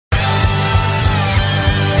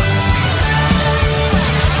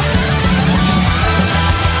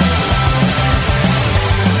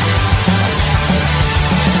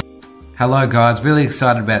Hello guys, really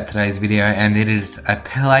excited about today's video, and it is a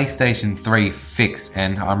PlayStation 3 fix,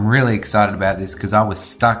 and I'm really excited about this because I was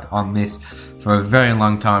stuck on this for a very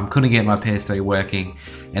long time, couldn't get my PS3 working,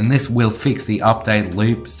 and this will fix the update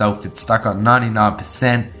loop. So if it's stuck on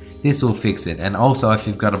 99%, this will fix it, and also if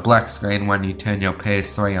you've got a black screen when you turn your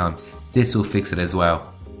PS3 on, this will fix it as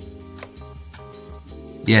well.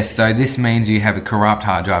 Yes, so this means you have a corrupt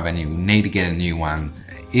hard drive and you need to get a new one.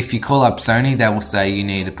 If you call up Sony, they will say you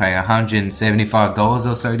need to pay $175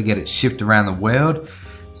 or so to get it shipped around the world.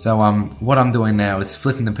 So what I'm doing now is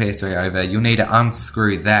flipping the PS3 over. You'll need to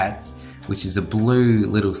unscrew that, which is a blue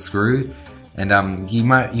little screw, and you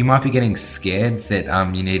might be getting scared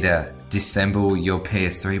that you need to disassemble your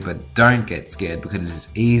PS3, but don't get scared because it's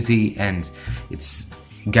easy and it's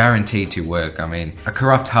guaranteed to work. I mean, a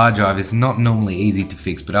corrupt hard drive is not normally easy to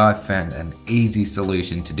fix, but I've found an easy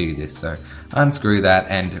solution to do this. So unscrew that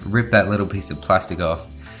and rip that little piece of plastic off,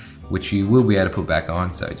 which you will be able to put back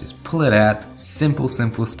on. So just pull it out. Simple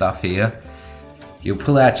stuff here. You'll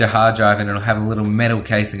pull out your hard drive and it'll have a little metal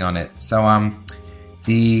casing on it. So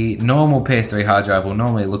the normal PS3 hard drive will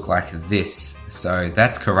normally look like this. So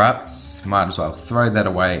that's corrupt. Might as well throw that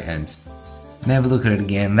away and never look at it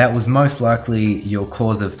again. That was most likely your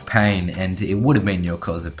cause of pain, and it would have been your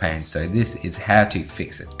cause of pain. So this is how to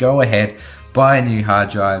fix it. Go ahead, buy a new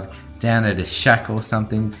hard drive down at a shack or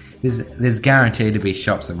something. There's guaranteed to be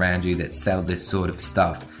shops around you that sell this sort of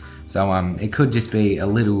stuff. So it could just be a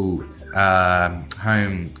little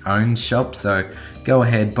home-owned shop. So go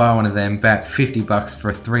ahead, buy one of them. About 50 bucks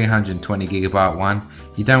for a 320 gigabyte one.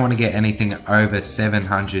 You don't want to get anything over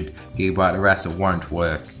 700 gigabyte, or else it won't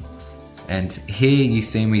work. And here you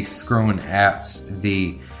see me screwing out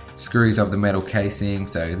the screws of the metal casing.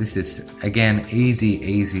 So this is, again,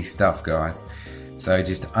 easy stuff, guys. So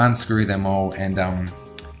just unscrew them all, and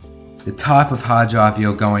the type of hard drive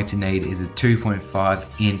you're going to need is a 2.5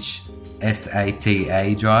 inch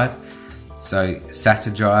SATA drive. So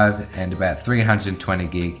SATA drive, and about 320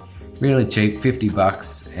 gig. Really cheap, 50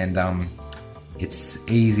 bucks, and it's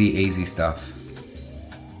easy stuff.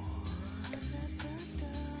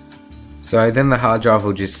 So then the hard drive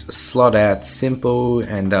will just slot out simple,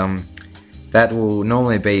 and that will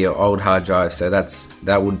normally be your old hard drive, so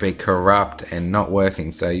that would be corrupt and not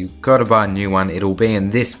working. So you've got to buy a new one. It'll be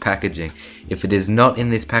in this packaging. If it is not in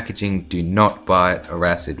this packaging, do not buy it, or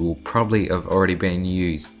else it will probably have already been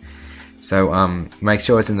used. So make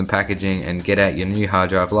sure it's in the packaging, and get out your new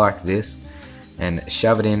hard drive like this and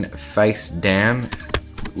shove it in face down,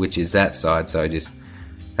 which is that side. So just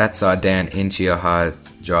that side down into your hard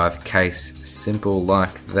drive case, simple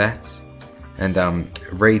like that, and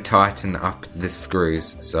re-tighten up the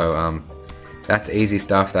screws. So that's easy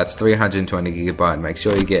stuff. That's 320 gigabyte. Make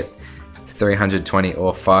sure you get 320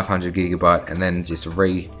 or 500 gigabyte, and then just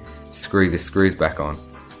re-screw the screws back on.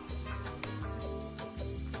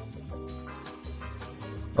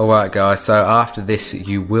 Alright guys, so after this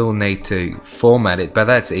you will need to format it, but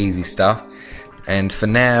that's easy stuff. And for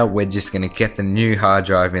now, we're just going to get the new hard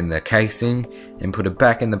drive in the casing and put it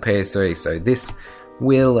back in the PS3. So this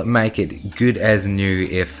will make it good as new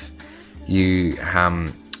if you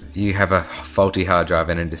have a faulty hard drive,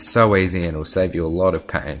 and it is so easy and it will save you a lot of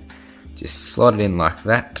pain. Just slot it in like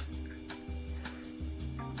that,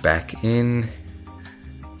 back in,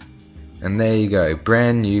 and there you go,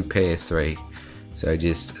 brand new PS3. So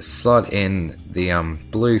just slot in the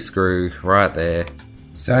blue screw right there.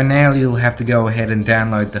 So now you'll have to go ahead and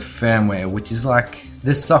download the firmware, which is like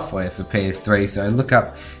the software for PS3. So look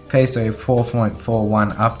up PS3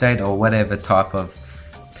 4.41 update, or whatever type of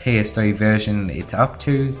PS3 version it's up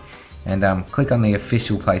to, and click on the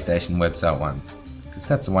official PlayStation website one, because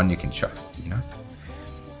that's the one you can trust, you know.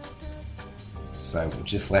 So we'll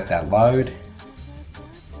just let that load.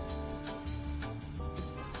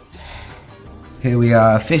 Here we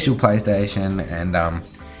are, official PlayStation, and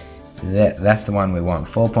that's the one we want,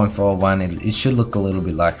 4.41. It should look a little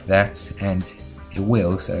bit like that, and it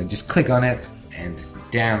will. So just click on it and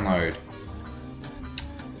download.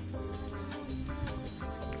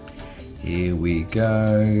 Here we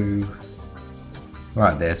go.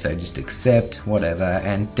 Right there, so just accept, whatever,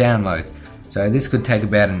 and download. So this could take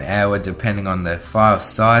about an hour depending on the file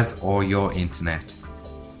size or your internet.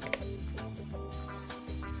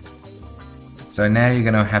 So now you're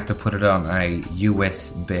going to have to put it on a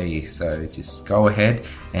USB, so just go ahead,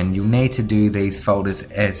 and you'll need to do these folders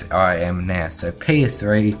as I am now. So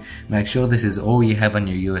PS3, make sure this is all you have on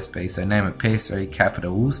your USB, so name it PS3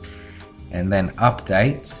 capitals, and then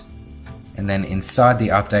updates, and then inside the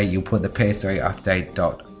update you'll put the PS3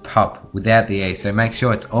 update.pub without the E, so make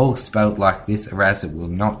sure it's all spelled like this, or else it will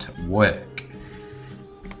not work.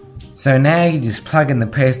 So now you just plug in the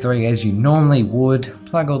PS3 as you normally would,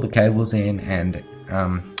 plug all the cables in and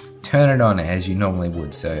turn it on as you normally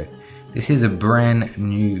would. So this is a brand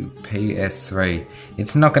new PS3.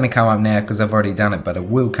 It's not going to come up now because I've already done it, but it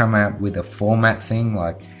will come out with a format thing.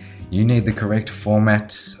 Like, you need the correct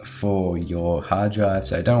formats for your hard drive,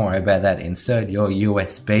 so don't worry about that. Insert your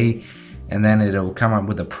USB and then it'll come up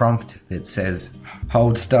with a prompt that says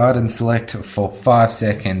hold start and select for 5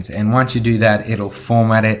 seconds, and once you do that it'll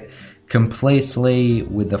format it completely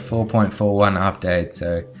with the 4.41 update.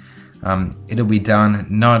 So it'll be done.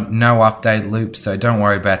 No update loop, so don't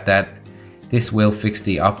worry about that. This will fix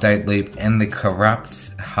the update loop and the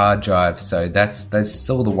corrupt hard drive. So that's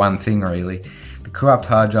all the one thing really. The corrupt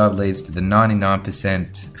hard drive leads to the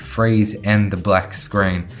 99% freeze and the black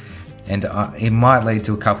screen, and it might lead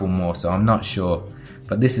to a couple more, so I'm not sure.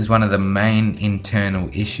 But this is one of the main internal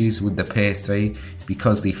issues with the PS3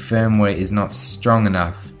 because the firmware is not strong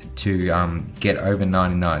enough to get over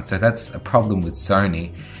 99. So that's a problem with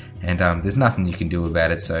Sony, and there's nothing you can do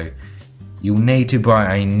about it. So you'll need to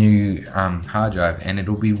buy a new hard drive, and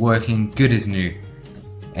it'll be working good as new.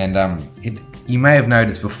 And you may have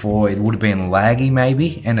noticed before it would have been laggy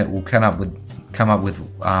maybe, and it will come up with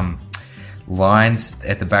lines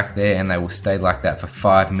at the back there, and they will stay like that for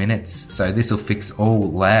 5 minutes. So this will fix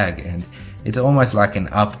all lag, and it's almost like an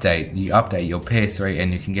update. You update your PS3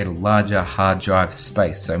 and you can get a larger hard drive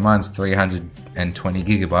space. So mine's 320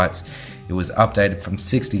 gigabytes. It was updated from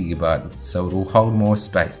 60 gigabytes, so it will hold more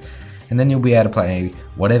space. And then you'll be able to play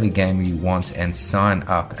whatever game you want and sign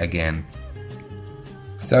up again.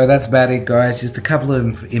 So that's about it, guys. Just a couple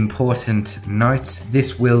of important notes.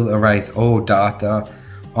 This will erase all data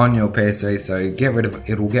on your PS3, so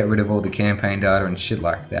it'll get rid of all the campaign data and shit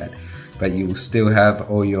like that. But you will still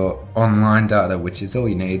have all your online data, which is all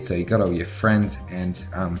you need. So you got all your friends and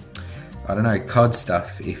I don't know, COD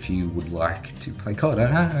stuff if you would like to play COD.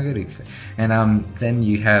 And then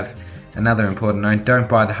you have another important note: don't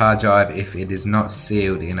buy the hard drive if it is not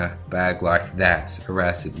sealed in a bag like that, or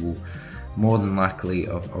else it will more than likely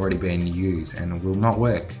have already been used and it will not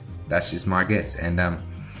work. That's just my guess. And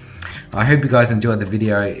I hope you guys enjoyed the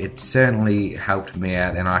video. It certainly helped me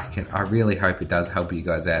out, and I really hope it does help you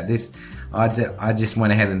guys out. I just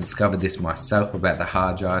went ahead and discovered this myself about the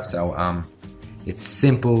hard drive, so it's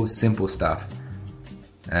simple stuff.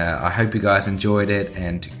 I hope you guys enjoyed it,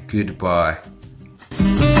 and goodbye.